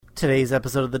Today's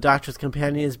episode of The Doctor's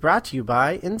Companion is brought to you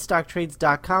by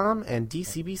InStockTrades.com and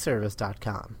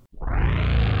DCBService.com.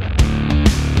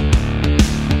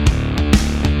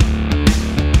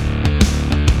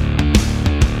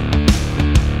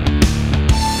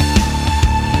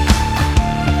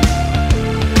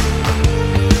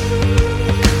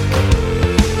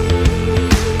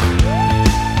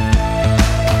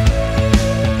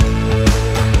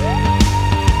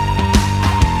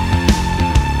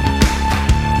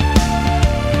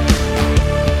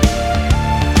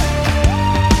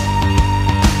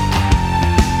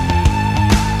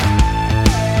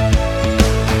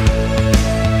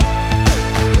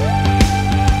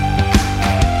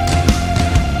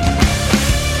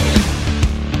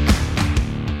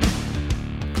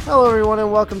 Hello everyone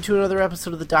and welcome to another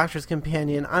episode of The Doctor's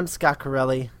Companion. I'm Scott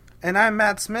Corelli. And I'm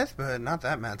Matt Smith, but not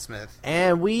that Matt Smith.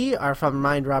 And we are from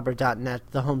MindRobber.net,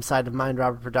 the home site of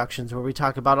MindRobber Productions, where we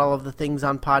talk about all of the things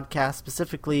on podcasts,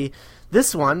 specifically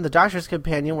this one, The Doctor's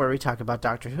Companion, where we talk about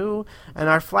Doctor Who, and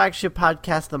our flagship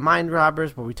podcast, The Mind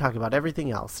Robbers, where we talk about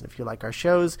everything else. And if you like our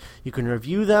shows, you can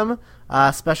review them.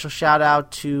 Special shout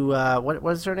out to,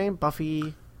 what is her name?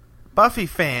 Buffy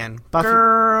fan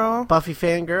girl. Buffy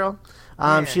Fangirl.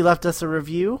 Yeah. She left us a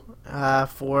review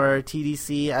for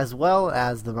TDC as well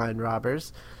as the Mind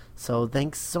Robbers. So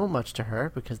thanks so much to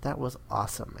her because that was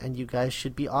awesome. And you guys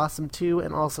should be awesome too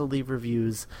and also leave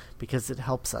reviews because it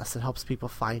helps us. It helps people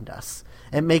find us.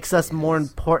 It makes us more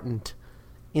important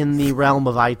in the realm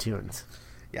of iTunes.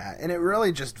 Yeah, and it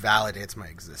really just validates my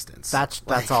existence.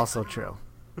 That's also true.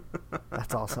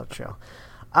 That's also true.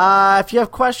 If you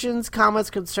have questions, comments,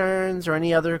 concerns, or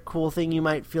any other cool thing you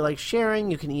might feel like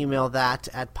sharing, you can email that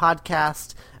at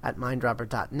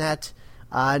podcast@mindrobber.net.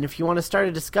 And if you want to start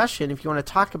a discussion, if you want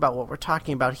to talk about what we're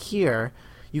talking about here,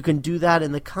 you can do that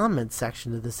in the comments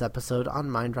section of this episode on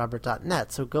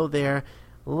mindrobber.net. So go there,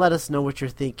 let us know what you're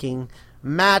thinking.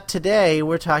 Matt, today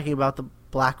we're talking about the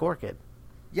Black Orchid.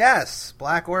 Yes,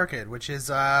 Black Orchid, which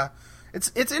is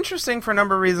it's interesting for a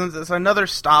number of reasons. It's another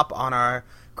stop on our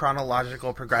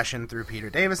chronological progression through Peter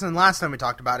Davison. Last time we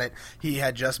talked about it, he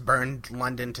had just burned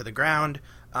London to the ground.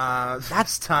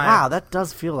 This time, wow, that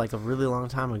does feel like a really long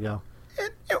time ago.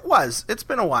 It was. It's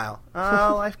been a while.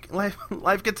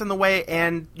 Life gets in the way,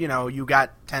 and you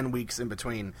got 10 weeks in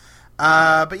between.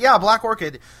 But yeah, Black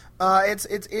Orchid.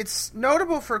 It's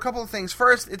notable for a couple of things.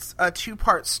 First, it's a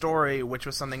 2-part story, which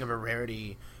was something of a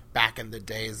rarity back in the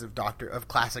days of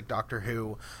classic Doctor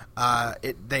Who.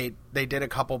 They did a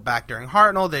couple back during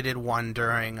Hartnell. They did one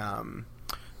during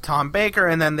Tom Baker,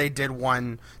 and then they did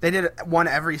one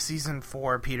every season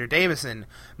for Peter Davison,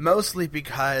 mostly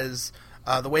because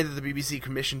the way that the BBC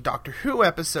commissioned Doctor Who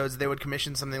episodes, they would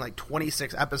commission something like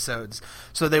 26 episodes.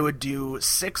 So they would do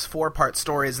 6 4-part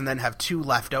stories and then have 2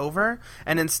 left over.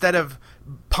 And instead of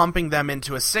pumping them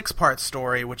into a 6-part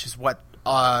story, which is what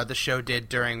the show did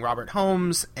during Robert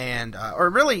Holmes and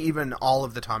or really even all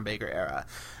of the Tom Baker era,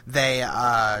 they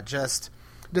just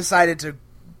decided to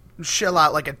shill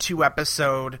out like a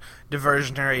 2-episode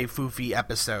diversionary foofy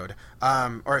episode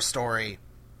or story.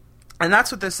 And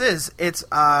that's what this is. It's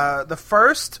the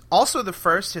first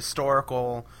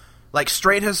historical, like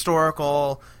straight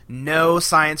historical, no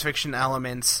science fiction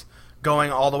elements,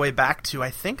 going all the way back to, I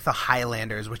think, the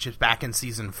Highlanders, which is back in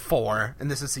season 4,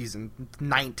 and this is season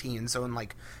 19, so in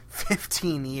like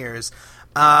 15 years.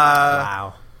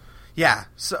 Wow. Yeah.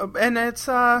 So, and it's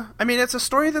it's a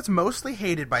story that's mostly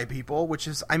hated by people, which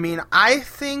is, I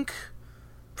think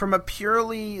from a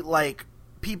purely like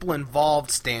people involved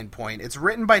standpoint, it's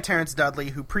written by Terence Dudley,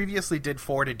 who previously did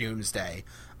 4 to Doomsday.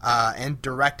 And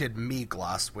directed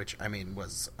Meagloss, which,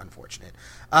 was unfortunate.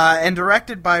 And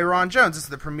directed by Ron Jones. This is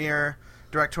the premiere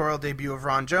directorial debut of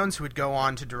Ron Jones, who would go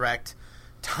on to direct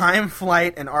Time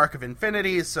Flight and Arc of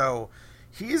Infinity, so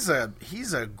he's a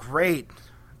great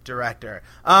director.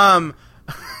 And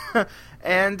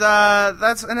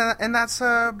that's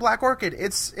Black Orchid.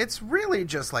 It's really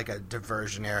just like a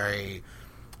diversionary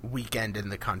weekend in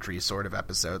the country sort of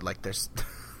episode. Like there's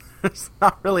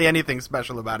not really anything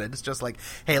special about it. It's just like,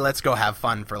 hey, let's go have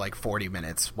fun for like 40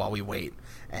 minutes while we wait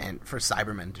and for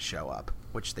Cybermen to show up,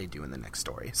 which they do in the next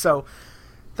story. So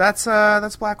that's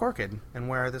Black Orchid and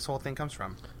where this whole thing comes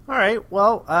from. All right.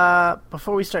 Well,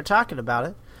 before we start talking about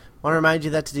it, I want to remind you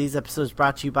that today's episode is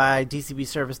brought to you by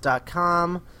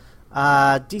DCBService.com.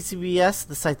 DCBS,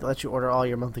 the site that lets you order all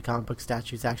your monthly comic book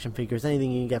statues, action figures,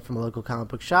 anything you can get from a local comic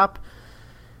book shop.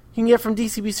 You can get from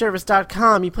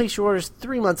DCBService.com. You place your orders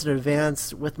 3 months in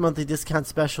advance with monthly discount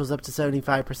specials up to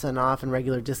 75% off and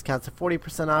regular discounts of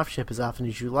 40% off. Ship as often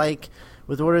as you like.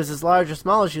 With orders as large or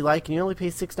small as you like, and you only pay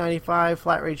 $6.95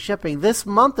 flat rate shipping. This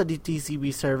month at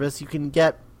DCB Service, you can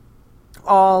get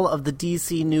all of the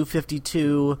DC New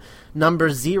 52 number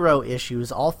 0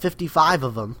 issues, all 55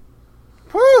 of them.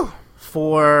 Woo!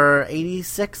 For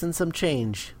 $86 and some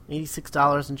change.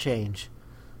 $86 and change.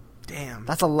 Damn.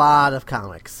 That's a lot of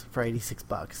comics for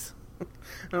 $86.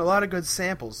 And a lot of good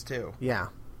samples, too. Yeah.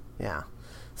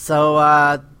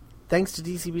 So, thanks to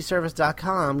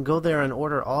DCBService.com, go there and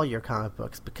order all your comic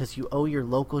books because you owe your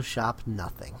local shop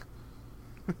nothing.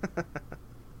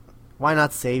 Why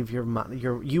not save your money?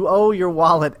 You owe your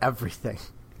wallet everything.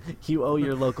 You owe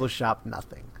your local shop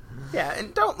nothing. Yeah,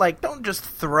 and don't just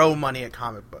throw money at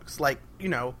comic books.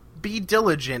 Be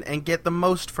diligent and get the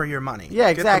most for your money. Yeah,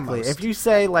 exactly. If you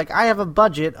say, I have a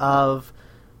budget of,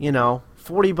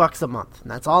 $40 a month,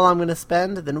 and that's all I'm going to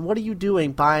spend, then what are you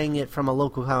doing buying it from a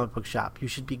local comic book shop? You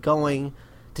should be going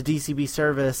to DCB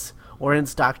Service or In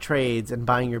Stock Trades and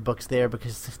buying your books there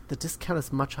because the discount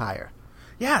is much higher.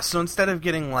 Yeah, so instead of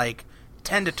getting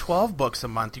 10 to 12 books a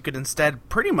month, you could instead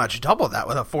pretty much double that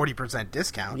with a 40%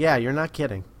 discount. Yeah, you're not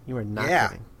kidding. You are not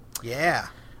kidding. Yeah.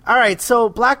 All right, so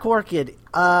Black Orchid,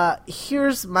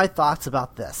 here's my thoughts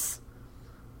about this.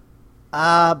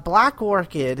 Black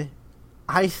Orchid,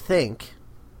 I think,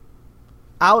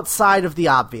 outside of the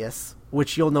obvious,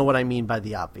 which you'll know what I mean by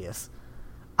the obvious,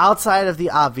 outside of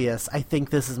the obvious, I think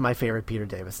this is my favorite Peter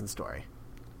Davison story.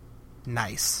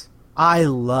 Nice. I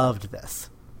loved this.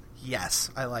 Yes,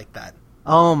 I like that.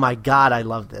 Oh my god, I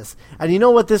love this. And you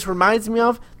know what this reminds me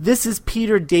of? This is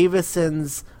Peter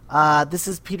Davison's God,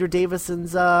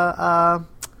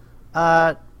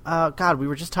 we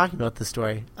were just talking about this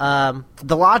story. The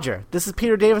Lodger. This is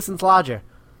Peter Davison's Lodger.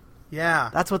 Yeah.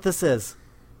 That's what this is.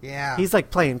 Yeah. He's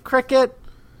playing cricket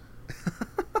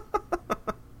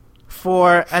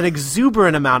for an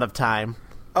exuberant amount of time.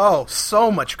 Oh,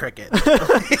 so much cricket.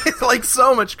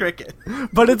 So much cricket.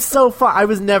 But it's so fun. I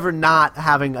was never not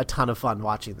having a ton of fun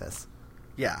watching this.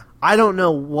 Yeah. I don't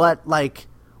know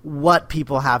what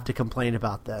people have to complain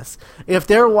about this. If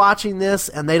they're watching this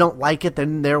and they don't like it,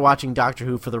 then they're watching Doctor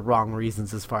Who for the wrong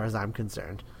reasons as far as I'm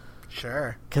concerned.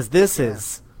 Sure. Because this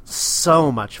is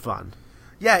so much fun.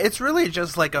 Yeah, it's really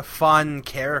just a fun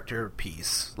character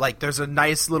piece. There's a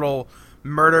nice little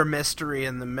murder mystery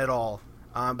in the middle.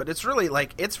 But it's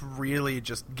really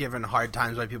just given hard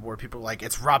times by people where people are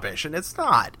it's rubbish, and it's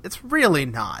not. It's really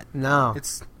not. No.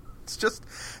 It's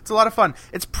a lot of fun.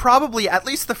 It's probably, at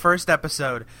least the first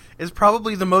episode, is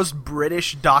probably the most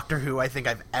British Doctor Who I think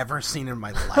I've ever seen in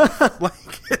my life.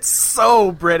 It's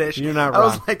so British. You're not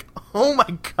wrong. I was oh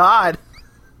my god.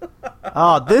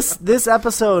 Oh, this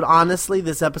episode, honestly,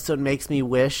 this episode makes me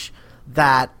wish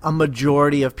that a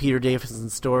majority of Peter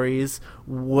Davison's stories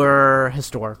were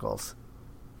historicals.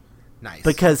 Nice.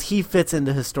 Because he fits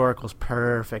into historicals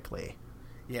perfectly.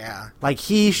 Yeah.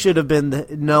 He should have been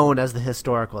known as the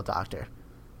historical doctor.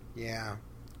 Yeah.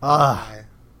 Ugh.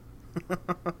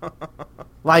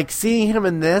 Seeing him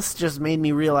in this just made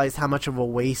me realize how much of a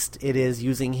waste it is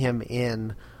using him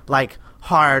in,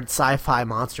 hard sci-fi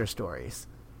monster stories.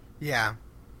 Yeah.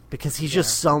 Because he's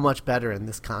just so much better in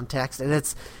this context, and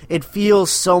it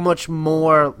feels so much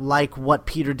more like what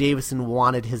Peter Davison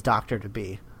wanted his Doctor to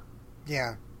be.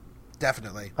 Yeah,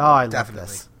 definitely. Oh, I love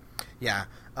this. Yeah.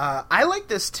 I like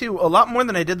this, too, a lot more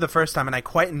than I did the first time, and I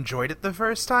quite enjoyed it the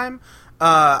first time.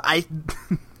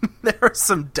 There are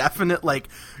some definite,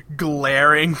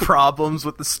 glaring problems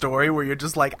with the story where you're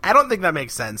just I don't think that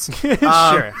makes sense.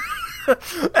 Sure.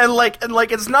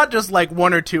 and it's not just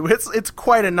one or two, it's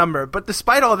quite a number, but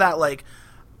despite all that,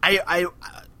 I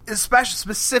especially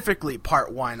specifically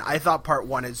part one, I thought part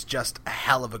one is just a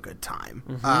hell of a good time.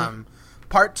 Mm-hmm.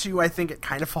 Part two, I think it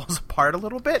kind of falls apart a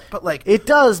little bit, but it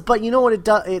does, but you know what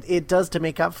it does to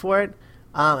make up for it,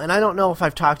 and I don't know if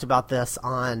I've talked about this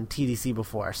on TDC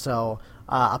before, so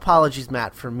apologies,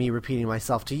 Matt, for me repeating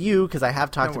myself to you, because I have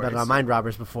talked about it on Mind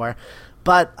Robbers before,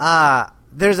 but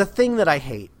there's a thing that I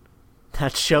hate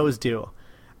that shows do,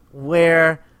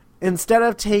 where instead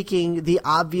of taking the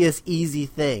obvious easy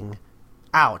thing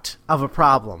out of a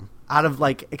problem, out of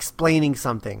explaining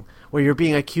something, where you're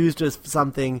being accused of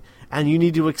something and you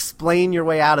need to explain your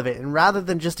way out of it, and rather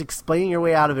than just explaining your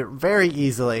way out of it very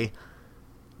easily,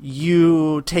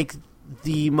 you take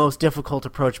the most difficult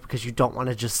approach because you don't want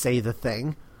to just say the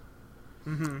thing.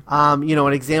 Mm-hmm.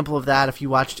 An example of that, if you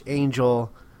watched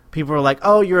Angel, people are like,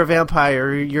 "Oh, you're a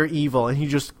vampire, you're evil," and he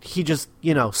just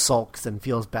sulks and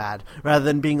feels bad, rather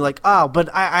than being like, "Oh, but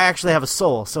I actually have a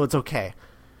soul, so it's okay."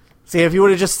 See, if you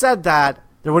would have just said that,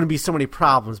 there wouldn't be so many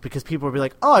problems, because people would be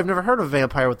like, "Oh, I've never heard of a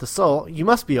vampire with a soul. You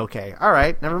must be okay. All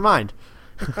right, never mind."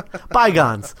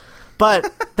 Bygones.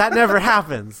 But that never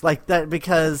happens like that,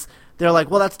 because they're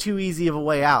like, well, that's too easy of a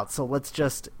way out. So let's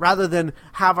just, rather than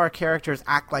have our characters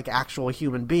act like actual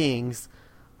human beings,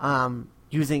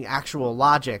 using actual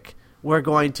logic, we're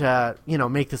going to,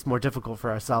 make this more difficult for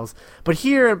ourselves. But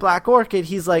here in Black Orchid,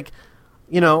 he's like,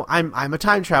 I'm a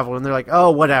time traveler, and they're like,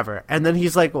 oh, whatever. And then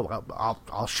he's like, well,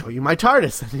 I'll show you my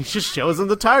TARDIS, and he just shows them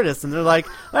the TARDIS, and they're like,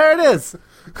 there it is.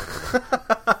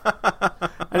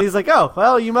 And he's like, oh,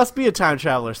 well, you must be a time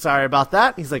traveler. Sorry about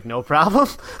that. He's like, no problem.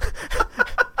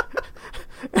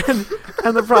 and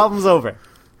the problem's over.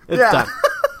 It's done.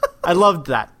 I loved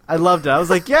that. I was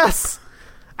like, yes.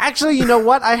 Actually, you know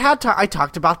what? I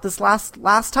talked about this last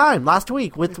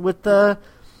week with the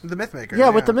Mythmaker. Yeah,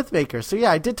 with the Mythmaker. So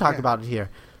yeah, I did talk about it here.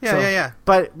 Yeah.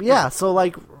 But yeah, so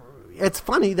like, it's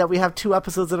funny that we have 2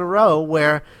 episodes in a row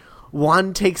where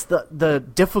one takes the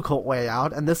difficult way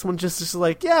out, and this one just is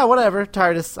like, yeah, whatever,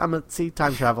 TARDIS, I'm a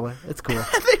time traveler. It's cool.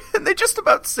 They just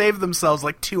about saved themselves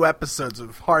like 2 episodes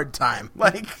of hard time.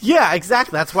 Like, yeah,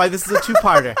 exactly. That's why this is a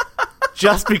 2-parter,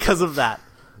 just because of that.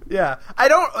 Yeah,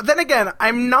 then again,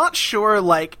 I'm not sure,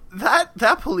 like,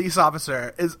 that police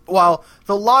officer is, well,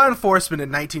 the law enforcement in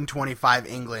 1925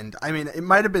 England, I mean, it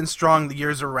might have been strong the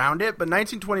years around it, but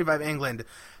 1925 England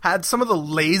had some of the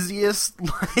laziest,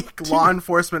 like, law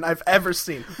enforcement I've ever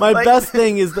seen. My best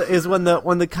thing is when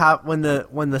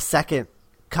the second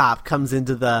cop comes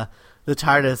into the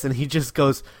TARDIS and he just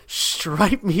goes,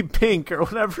 "Stripe me pink," or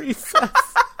whatever he says.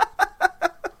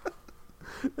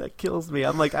 That kills me.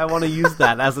 I'm like, I want to use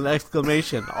that as an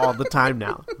exclamation all the time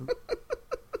now.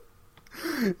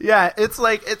 Yeah, it's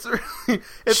like, it's really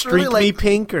Streak like, me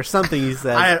pink or something he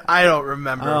says. I don't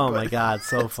remember. Oh my god,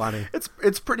 so funny.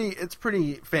 It's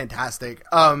pretty fantastic.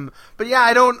 But yeah,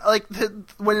 I don't like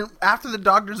when after the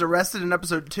doctor's arrested in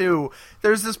episode 2,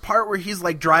 there's this part where he's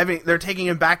like driving. They're taking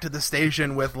him back to the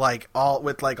station with all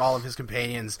of his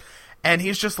companions. And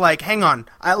he's just like, hang on,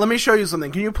 let me show you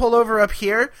something. Can you pull over up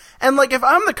here? And, like, if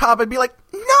I'm the cop, I'd be like,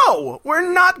 no, we're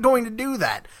not going to do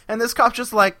that. And this cop's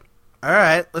just like, all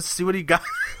right, let's see what he got.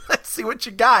 Let's see what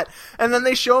you got. And then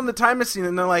they show him the time machine,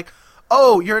 and they're like,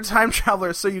 oh, you're a time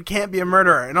traveler, so you can't be a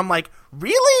murderer. And I'm like,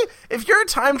 really? If you're a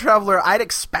time traveler, I'd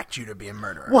expect you to be a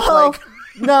murderer. Well,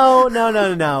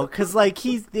 no. Because, like,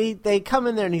 they come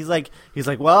in there, and he's like,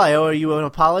 well, I owe you an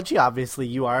apology. Obviously,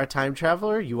 you are a time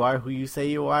traveler. You are who you say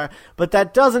you are. But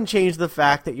that doesn't change the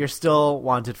fact that you're still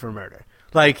wanted for murder.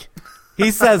 Like,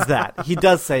 he says that. He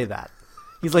does say that.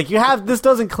 He's like, this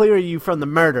doesn't clear you from the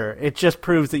murder. It just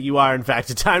proves that you are, in fact,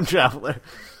 a time traveler.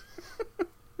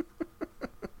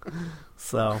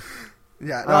 So.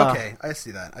 Yeah, okay. I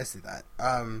see that.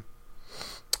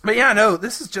 But yeah, no,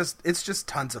 it's just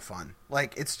tons of fun.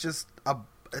 Like, it's just a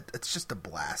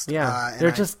blast. Yeah,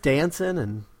 they're just dancing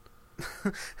and...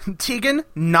 Tegan,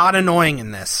 not annoying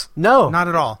in this. No. Not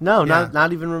at all. No,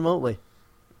 not even remotely.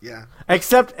 Yeah.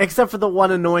 Except for the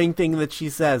one annoying thing that she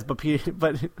says, but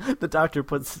the doctor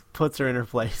puts her in her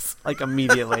place, like,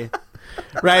 immediately.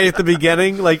 Right at the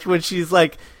beginning, like, when she's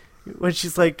like,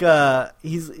 he's like,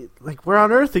 we're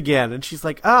on Earth again, and she's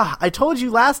like, I told you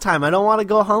last time I don't want to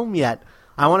go home yet.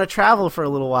 I want to travel for a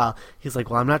little while. He's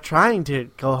like, well, I'm not trying to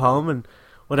go home and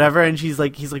whatever. And she's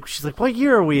like, what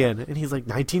year are we in? And he's like,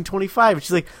 1925. And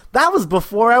she's like, that was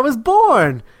before I was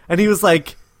born. And he was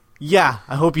like, yeah,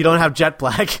 I hope you don't have jet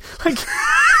lag. Like,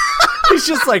 he's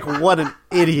just like, what an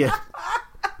idiot.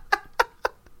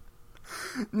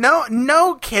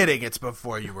 No kidding. It's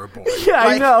before you were born. Yeah,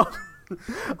 like, I know.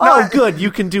 Oh, good.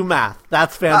 You can do math.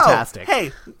 That's fantastic. Oh,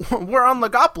 hey, we're on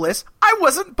Legopolis. I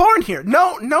wasn't born here.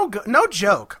 No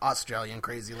joke, Australian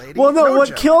crazy lady. Well, no what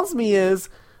joke. kills me is,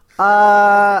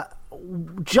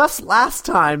 just last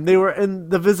time they were in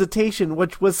the visitation,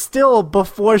 which was still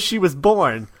before she was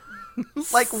born.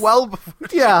 Like, well before.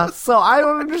 Yeah, so I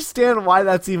don't understand why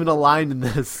that's even a line in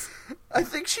this. I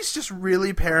think she's just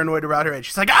really paranoid about her age.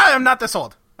 She's like, I'm not this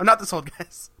old. I'm not this old,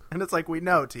 guys. And it's like, we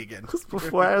know, Tegan. It was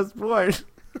before I was born.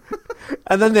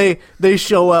 And then they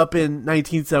show up in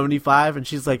 1975, and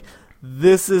she's like,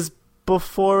 this is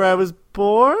before I was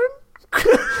born?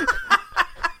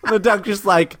 The doctor's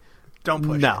like, don't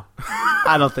push no,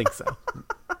 I don't think so.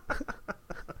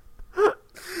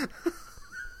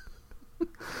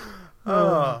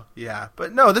 Oh yeah,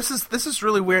 but no, this is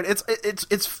really weird. It's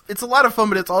a lot of fun,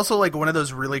 but it's also like one of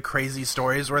those really crazy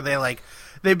stories where they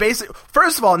basically,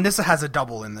 first of all, Nyssa has a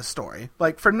double in this story,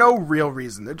 like, for no real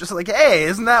reason. They're just like, hey,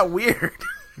 isn't that weird?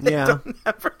 They Yeah. don't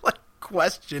ever like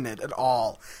question it at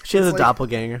all. She has It's a like,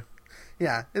 doppelganger.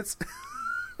 Yeah, it's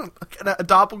a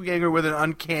doppelganger with an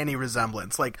uncanny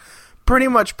resemblance, like pretty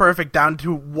much perfect down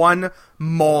to one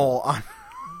mole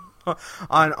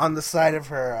on the side of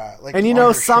her, like. And on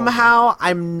her somehow shoulder.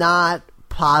 I'm not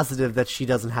positive that she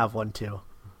doesn't have one too.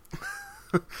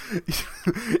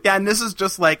 Yeah, and this is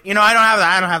just like, I don't have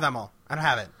that. I don't have that mole. I don't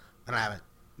have it.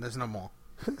 There's no mole.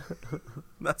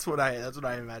 That's what I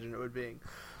imagine it would be.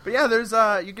 But yeah, there's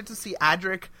you get to see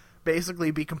Adric basically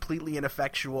be completely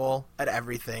ineffectual at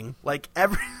everything. Like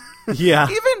Yeah.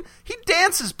 Even he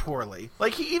dances poorly.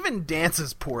 Like he even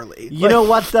dances poorly. You know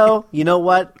what though? You know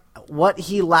what? What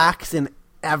he lacks in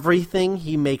everything,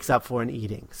 he makes up for in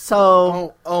eating.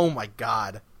 So oh my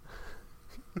god.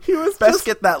 He was Best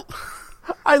get that.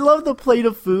 I love the plate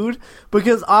of food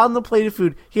because on the plate of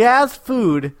food, he has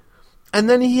food and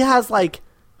then he has like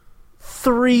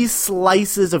 3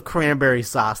 slices of cranberry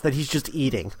sauce that he's just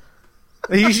eating.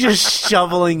 He's just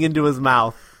shoveling into his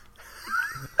mouth.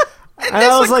 And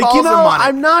I was like,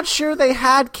 I'm not sure they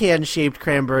had can-shaped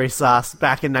cranberry sauce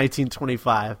back in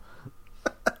 1925.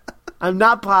 I'm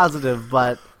not positive,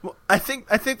 but well, I think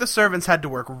the servants had to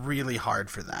work really hard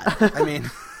for that. I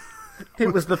mean,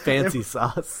 it was the fancy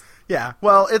sauce. Yeah,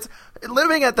 well, it's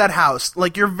living at that house.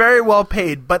 Like, you're very well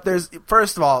paid, but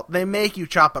first of all, they make you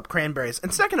chop up cranberries,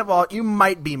 and second of all, you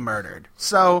might be murdered.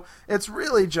 So it's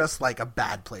really just like a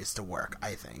bad place to work.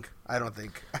 I think. I don't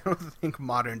think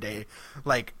modern day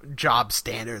like job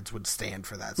standards would stand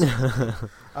for that. Sort of thing.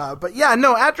 But yeah,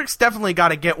 no, Adric's definitely got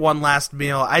to get one last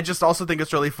meal. I just also think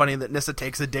it's really funny that Nyssa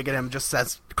takes a dig at him,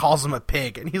 calls him a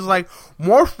pig, and he's like,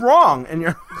 "What's wrong?" And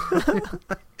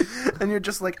you're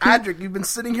just like, Adric, you've been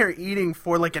sitting here eating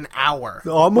for like an hour.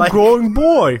 I'm a growing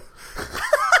boy.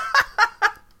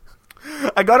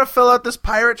 I gotta fill out this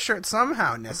pirate shirt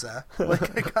somehow, Nyssa.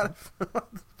 Like, I gotta fill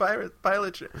out this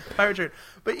pirate shirt.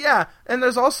 But yeah, and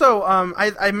there's also,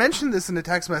 I mentioned this in a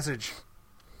text message,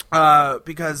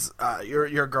 because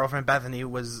your girlfriend Bethany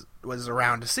was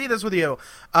around to see this with you.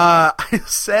 I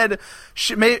said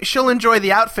she'll enjoy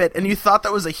the outfit, and you thought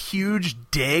that was a huge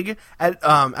dig at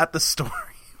the story.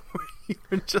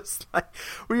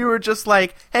 Where you were just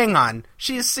like, hang on,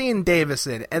 she's seen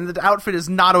Davison, and the outfit is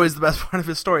not always the best part of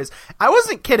his stories. I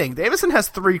wasn't kidding. Davison has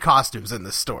 3 costumes in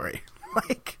this story.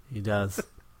 Like, he does.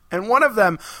 And one of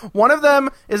them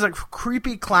is a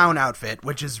creepy clown outfit,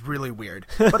 which is really weird.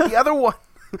 But the other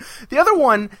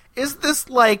one is this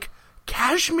like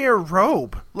cashmere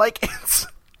robe. Like,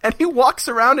 and he walks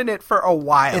around in it for a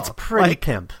while. It's pretty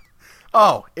pimp.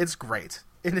 Oh, it's great.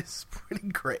 It is pretty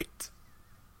great.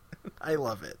 I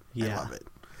love it. Yeah. I love it.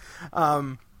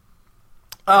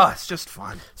 It's just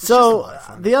fun. It's so just a lot of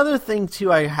fun. The other thing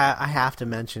too I have to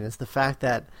mention is the fact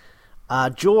that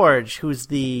George, who's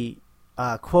the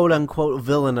quote unquote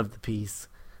villain of the piece,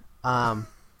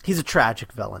 he's a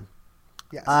tragic villain.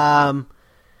 Yes.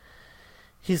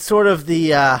 He's sort of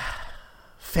the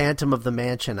Phantom of the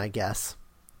Mansion, I guess.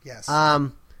 Yes.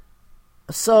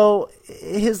 So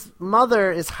his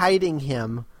mother is hiding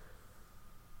him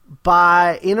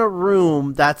in a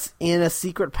room that's in a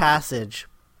secret passage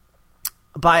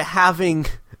by having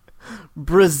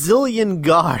Brazilian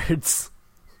guards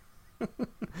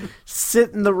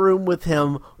sit in the room with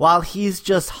him while he's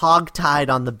just hogtied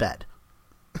on the bed.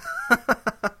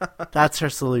 That's her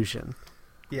solution.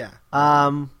 Yeah.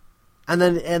 And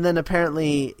then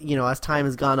apparently, as time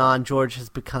has gone on, George has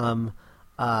become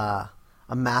a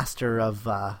master of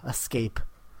escape.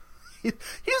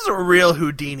 He's a real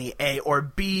Houdini, A, or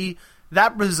B,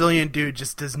 that Brazilian dude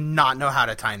just does not know how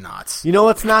to tie knots. You know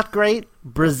what's not great?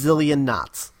 Brazilian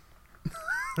knots.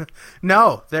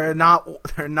 No, they're not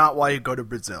why you go to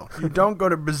Brazil. You don't go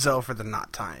to Brazil for the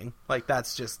knot tying. Like, that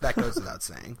goes without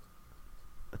saying.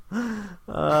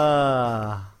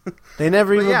 They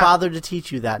never even bothered to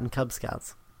teach you that in Cub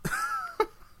Scouts.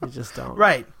 You just don't.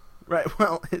 Right.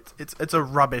 Well, it's a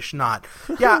rubbish knot.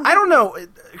 Yeah, I don't know,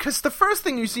 because the first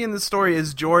thing you see in the story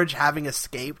is George having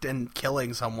escaped and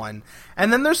killing someone,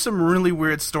 and then there's some really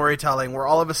weird storytelling where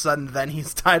all of a sudden then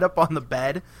he's tied up on the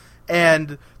bed,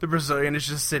 and the Brazilian is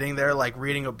just sitting there like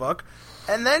reading a book,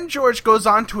 and then George goes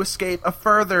on to escape a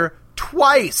further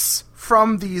twice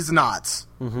from these knots.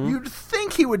 Mm-hmm. You'd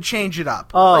think he would change it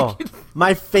up. Oh,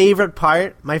 my favorite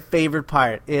part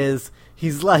is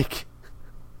he's like,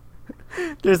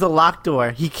 there's a locked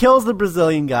door. He kills the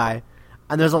Brazilian guy,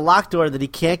 and there's a locked door that he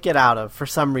can't get out of for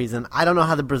some reason. I don't know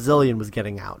how the Brazilian was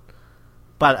getting out,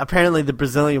 but apparently the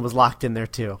Brazilian was locked in there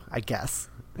too, I guess.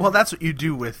 Well, that's what you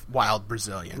do with wild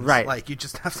Brazilians. Right. Like, you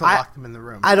just have to lock them in the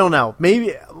room. I don't know.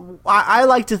 Maybe I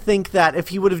like to think that if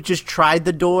he would have just tried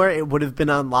the door, it would have been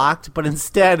unlocked, but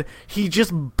instead he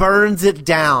just burns it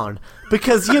down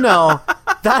because,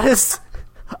 that is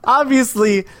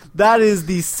obviously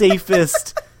the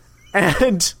safest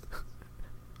and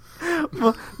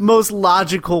most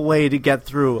logical way to get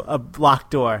through a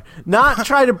locked door. Not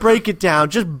try to break it down,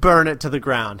 just burn it to the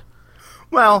ground.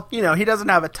 Well, he doesn't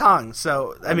have a tongue,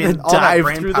 so I mean, all that dive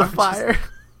brain through power the fire.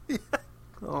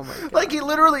 Oh my god! Like he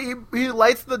literally he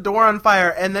lights the door on fire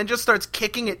and then just starts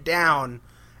kicking it down,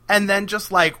 and then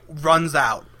just like runs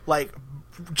out, like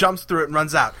jumps through it and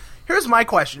runs out. Here's my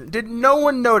question: did no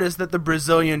one notice that the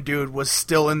Brazilian dude was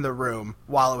still in the room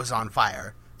while it was on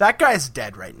fire? That guy's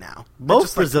dead right now.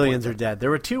 Most Brazilians are dead.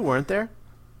 There were 2, weren't there?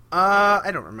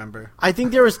 I don't remember. I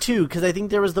think there was 2, because I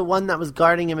think there was the one that was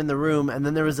guarding him in the room, and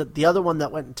then there was the other one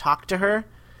that went and talked to her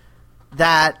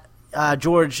that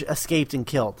George escaped and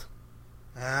killed.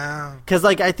 Because,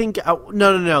 like, I think...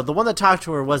 No. The one that talked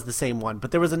to her was the same one,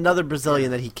 but there was another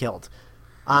Brazilian that he killed.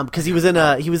 Because he was in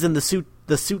the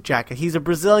suit jacket. He's a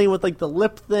Brazilian with, like, the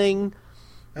lip thing.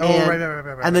 Oh, right.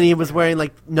 And then he was wearing,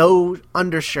 like, no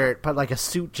undershirt, but, like, a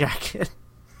suit jacket.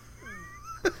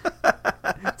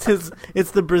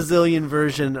 It's the Brazilian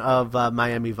version of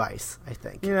Miami Vice, I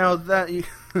think.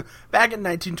 Back in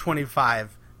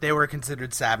 1925, they were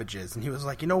considered savages, and he was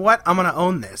like, you know what? I'm going to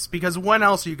own this, because when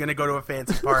else are you going to go to a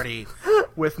fancy party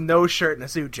with no shirt and a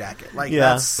suit jacket? Like,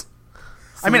 that's...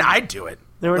 I mean, I'd do it.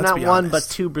 There were not one, but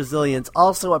 2 Brazilians.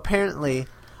 Also, apparently,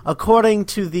 according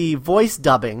to the voice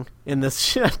dubbing in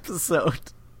this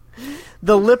episode,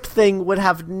 the lip thing would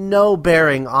have no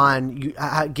bearing on you,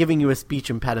 giving you a speech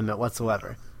impediment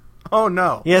whatsoever. Oh,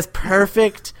 no. He has a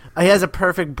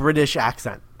perfect British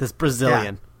accent, this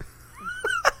Brazilian. Yeah.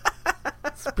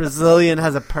 This Brazilian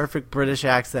has a perfect British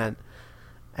accent.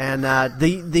 And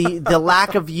the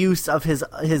lack of use of his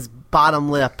bottom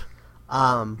lip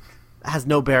has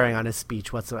no bearing on his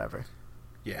speech whatsoever.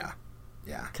 Yeah.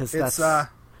 Because it's a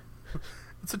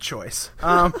choice.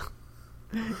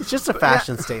 It's just a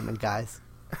fashion statement, guys.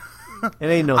 It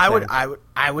ain't no thing.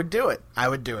 I would do it.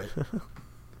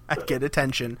 I'd get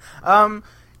attention.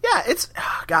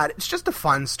 It's just a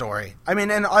fun story. I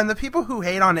mean, and on the people who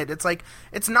hate on it, it's like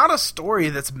it's not a story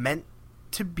that's meant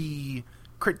to be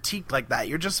critiqued like that.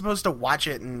 You're just supposed to watch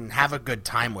it and have a good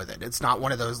time with it. It's not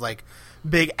one of those like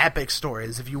big epic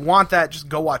stories. If you want that, just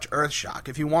go watch Earthshock.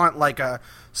 If you want like a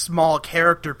small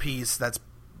character piece that's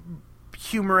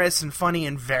humorous and funny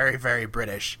and very, very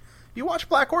British, you watch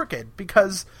Black Orchid,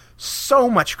 because so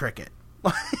much cricket.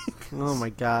 Oh my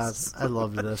god, I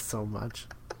loved this so much.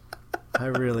 I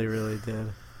really, really did.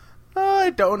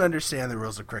 I don't understand the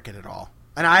rules of cricket at all,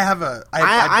 and I have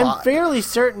I'm fairly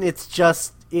certain it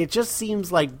just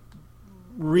seems like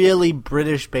really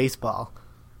British baseball.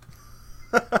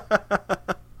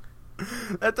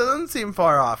 That doesn't seem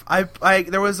far off.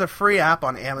 There was a free app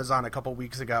on Amazon a couple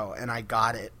weeks ago, and I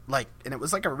got it. And it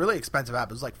was like a really expensive app.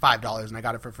 It was like $5, and I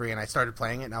got it for free. And I started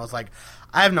playing it, and I was like,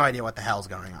 I have no idea what the hell's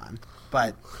going on.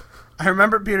 But I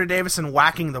remember Peter Davison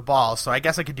whacking the ball, so I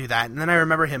guess I could do that. And then I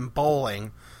remember him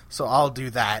bowling, so I'll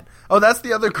do that. Oh, that's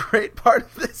the other great part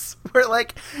of this, where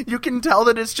like you can tell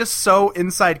that it's just so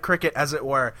inside cricket, as it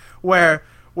were, where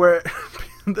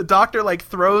the doctor like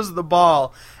throws the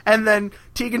ball, and then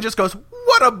Tegan just goes,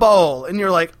 "What a bowl!" And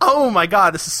you're like, "Oh my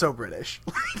god, this is so British!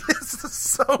 This is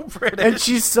so British!" And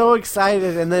she's so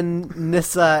excited, and then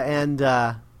Nyssa and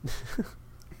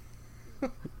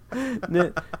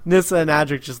Nyssa and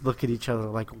Adric just look at each other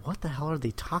like, "What the hell are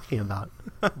they talking about?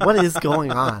 What is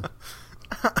going on?"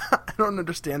 I don't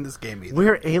understand this game either.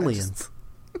 We're aliens.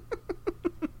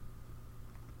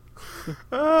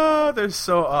 There's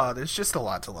just a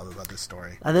lot to love about this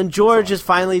story. And then George is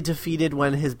finally defeated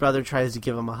when his brother tries to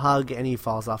give him a hug, and he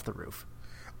falls off the roof.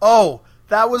 Oh,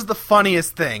 that was the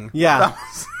funniest thing. Yeah.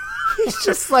 He's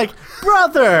just like,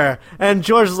 "Brother!" And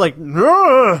George is like,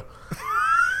 "No!"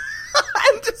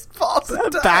 And just falls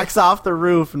and backs off the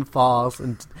roof and falls.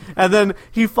 And then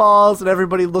he falls, and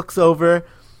everybody looks over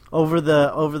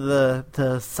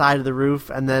the side of the roof,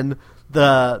 and then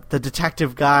the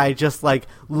detective guy just like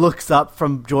looks up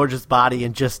from George's body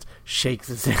and just shakes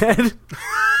his head.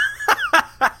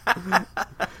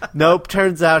 Nope,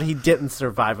 turns out he didn't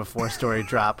survive a 4-story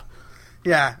drop.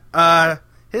 Yeah,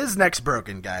 his neck's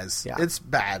broken, guys. Yeah. It's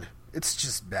bad. It's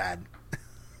just bad.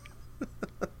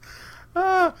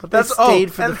 But they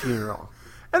stayed for the funeral.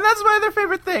 And that's my other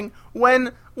favorite thing.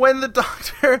 When the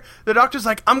doctor's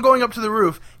like, "I'm going up to the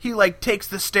roof," he like takes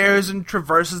the stairs and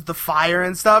traverses the fire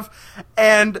and stuff,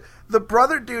 and the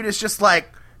brother dude is just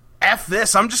like, "F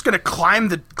this, I'm just gonna climb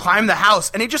the house,"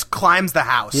 and he just climbs the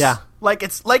house. Yeah. Like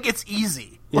it's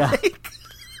easy. Yeah.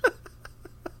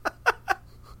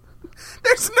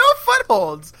 There's no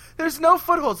footholds.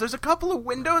 There's a couple of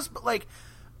windows, but like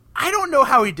I don't know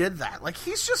how he did that. Like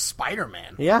he's just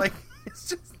Spider-Man. Yeah. Like it's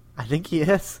just I think he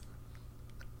is.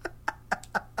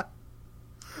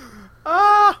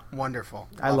 Wonderful.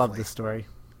 I love this story.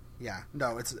 Yeah,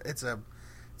 no, it's a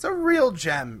It's a real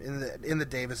gem in the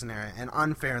Davison era, and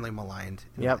unfairly maligned,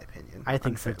 in my opinion. I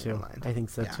think so Unfairly too. maligned. I think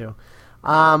so Yeah. too.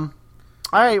 All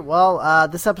right. Well,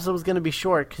 this episode was going to be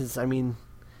short because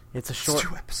it's a short. It's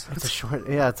 2 episodes. It's a short.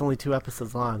 Yeah, it's only 2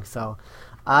 episodes long. So,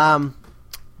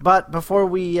 but before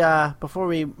we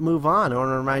move on, I want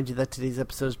to remind you that today's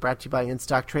episode is brought to you by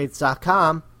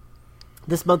InStockTrades.com.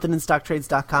 This month at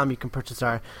InStockTrades.com, you can purchase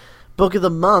our Book of the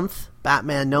Month,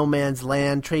 Batman No Man's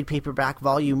Land, Trade Paperback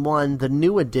Volume 1, the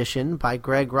new edition by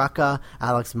Greg Rucka,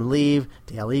 Alex Maleev,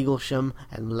 Dale Eaglesham,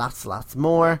 and lots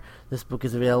more. This book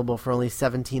is available for only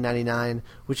 $17.99,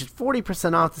 which is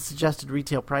 40% off the suggested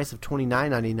retail price of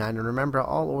 $29.99. And remember,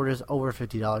 all orders over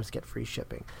 $50 get free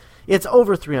shipping. It's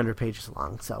over 300 pages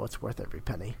long, so it's worth every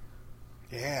penny.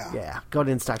 Yeah. Yeah, go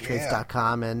to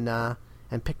InStockTrades.com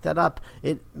and pick that up.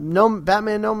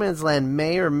 Batman No Man's Land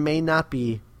may or may not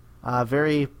be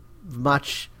very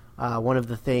much one of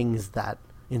the things that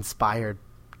inspired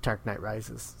Dark Knight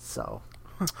Rises. So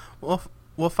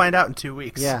We'll find out in 2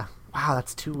 weeks. yeah, wow,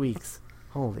 that's 2 weeks.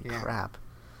 Holy crap!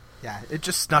 Yeah, it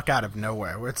just snuck out of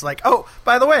nowhere. Where it's like, oh,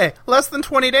 by the way, less than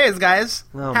 20 days, guys.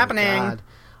 Oh Happening. my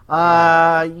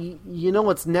God. You know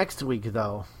what's next week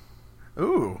though?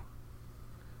 Ooh.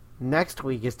 Next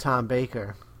week is Tom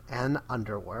Baker and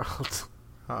Underworld.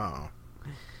 Oh.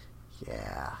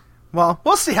 Yeah. Well,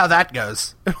 we'll see how that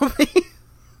goes.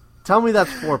 Tell me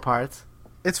that's 4 parts.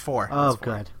 It's 4. Oh, It's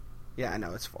 4. good. Yeah, I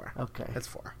know it's 4. Okay. It's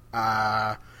 4.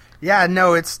 Yeah,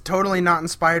 no, it's totally not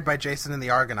inspired by Jason and the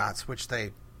Argonauts, which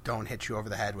they don't hit you over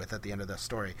the head with at the end of the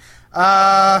story.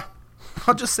 I'll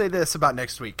just say this about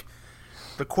next week.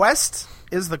 The quest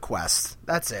is the quest.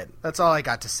 That's it. That's all I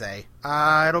got to say.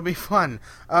 It'll be fun.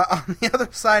 On the other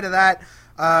side of that,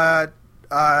 10th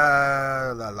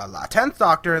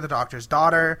Doctor, the Doctor's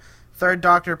daughter. 3rd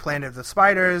Doctor, Planet of the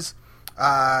Spiders.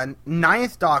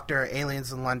 9th Doctor,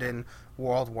 Aliens in London,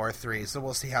 World War III. So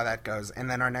we'll see how that goes. And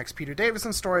then our next Peter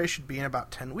Davison story should be in about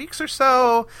 10 weeks or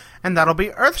so. And that'll be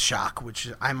Earthshock,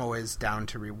 which I'm always down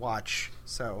to rewatch.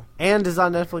 So. And is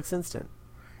on Netflix Instant.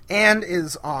 And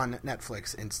is on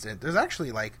Netflix Instant. There's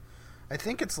actually I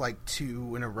think it's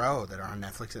 2 in a row that are on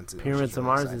Netflix Instant. Pyramids of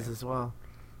Mars exciting. is as well.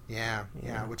 Yeah,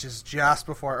 which is just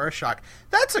before Earthshock.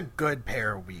 That's a good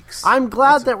pair of weeks. I'm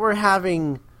glad that we're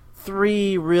having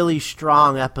 3 really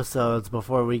strong episodes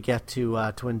before we get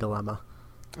to Twin Dilemma.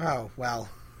 Oh, well.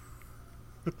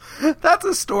 That's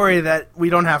a story that we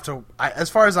don't have to... as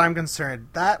far as I'm concerned,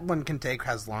 that one can take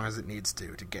as long as it needs to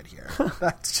get here.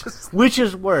 That's just... Which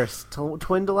is worse,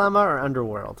 Twin Dilemma or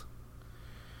Underworld?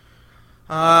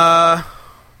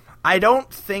 I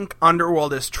don't think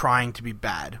Underworld is trying to be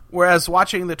bad. Whereas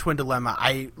watching the Twin Dilemma,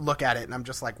 I look at it and I'm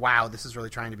just like, wow, this is really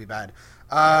trying to be bad.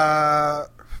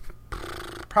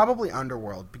 Probably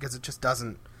Underworld, because it just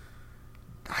doesn't...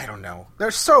 I don't know.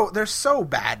 They're so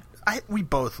bad. We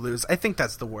both lose. I think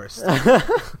that's the worst I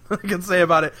can say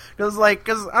about it.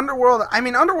 Because Underworld... I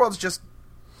mean, Underworld's just...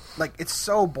 it's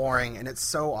so boring, and it's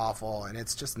so awful, and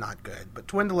it's just not good. But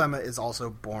Twin Dilemma is also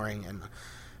boring, and...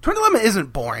 Twin Dilemma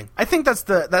isn't boring. I think that's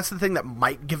the thing that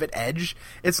might give it edge.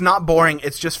 It's not boring.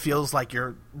 It just feels like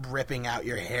you're ripping out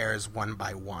your hairs one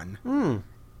by one.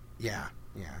 Yeah.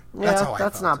 That's how I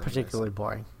that's felt not particularly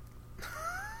boring.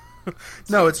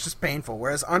 No, it's just painful.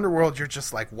 Whereas Underworld, you're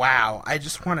just like, wow, I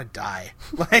just want to die.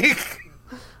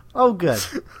 Oh, good.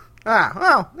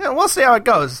 Well, yeah, we'll see how it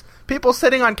goes. People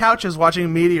sitting on couches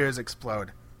watching meteors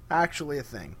explode. Actually a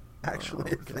thing.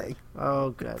 Actually a thing. Oh,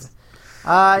 good.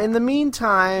 In the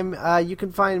meantime, you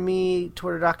can find me,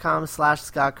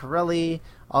 twitter.com/Scott Corelli,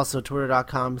 also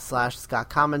twitter.com/Scott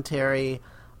Commentary,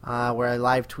 where I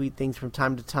live tweet things from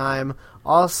time to time.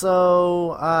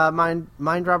 Also,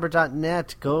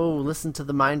 mindrobber.net. Go listen to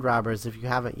the Mind Robbers if you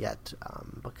haven't yet,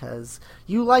 because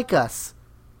you like us.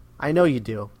 I know you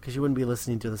do, because you wouldn't be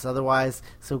listening to this otherwise.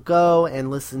 So go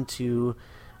and listen to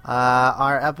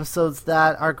our episodes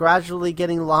that are gradually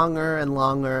getting longer and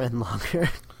longer and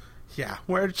longer. Yeah,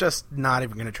 we're just not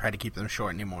even going to try to keep them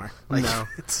short anymore. No.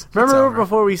 It's Remember over.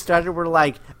 before we started, we're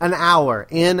like an hour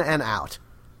in and out.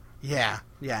 Yeah,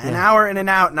 an hour in and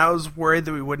out, and I was worried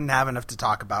that we wouldn't have enough to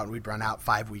talk about, and we'd run out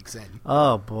 5 weeks in.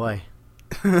 Oh, boy.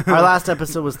 Our last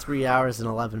episode was 3 hours and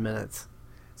 11 minutes.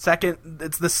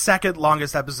 It's the second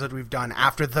longest episode we've done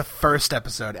after the first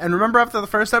episode. And remember, after the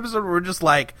first episode, we were just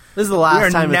like... This is the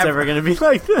last time it's ever going to be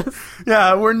like this.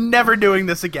 Yeah, we're never doing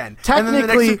this again.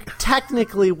 Technically,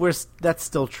 that's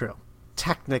still true.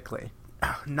 Technically.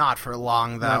 Not for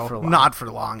long, though. Not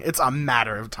for long. It's a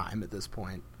matter of time at this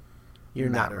point. You're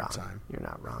not wrong. You're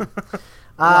not wrong.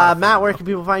 Matt, where can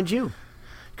people find you? You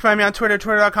can find me on Twitter,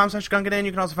 twitter.com/Gungadin.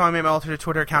 You can also follow me on my alternate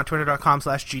Twitter account,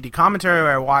 twitter.com/GDcommentary,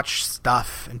 where I watch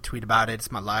stuff and tweet about it.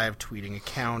 It's my live tweeting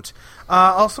account.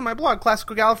 Also my blog,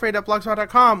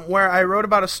 classicalgallifrey.blogspot.com, where I wrote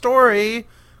about a story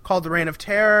called The Reign of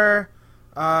Terror,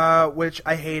 which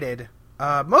I hated.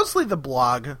 Mostly the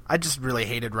blog. I just really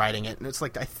hated writing it, and it's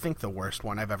like, I think, the worst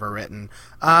one I've ever written.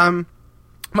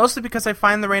 Mostly because I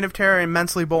find The Reign of Terror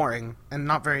immensely boring and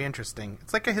not very interesting.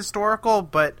 It's like a historical,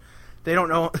 but they don't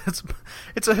know.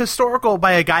 It's a historical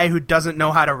by a guy who doesn't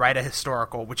know how to write a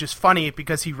historical, which is funny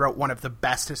because he wrote one of the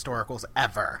best historicals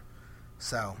ever.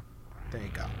 So, there you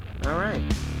go. All right.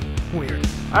 Weird.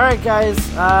 All right, guys.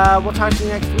 We'll talk to you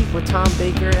next week with Tom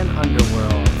Baker and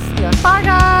Underworld. See ya. Bye,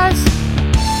 guys!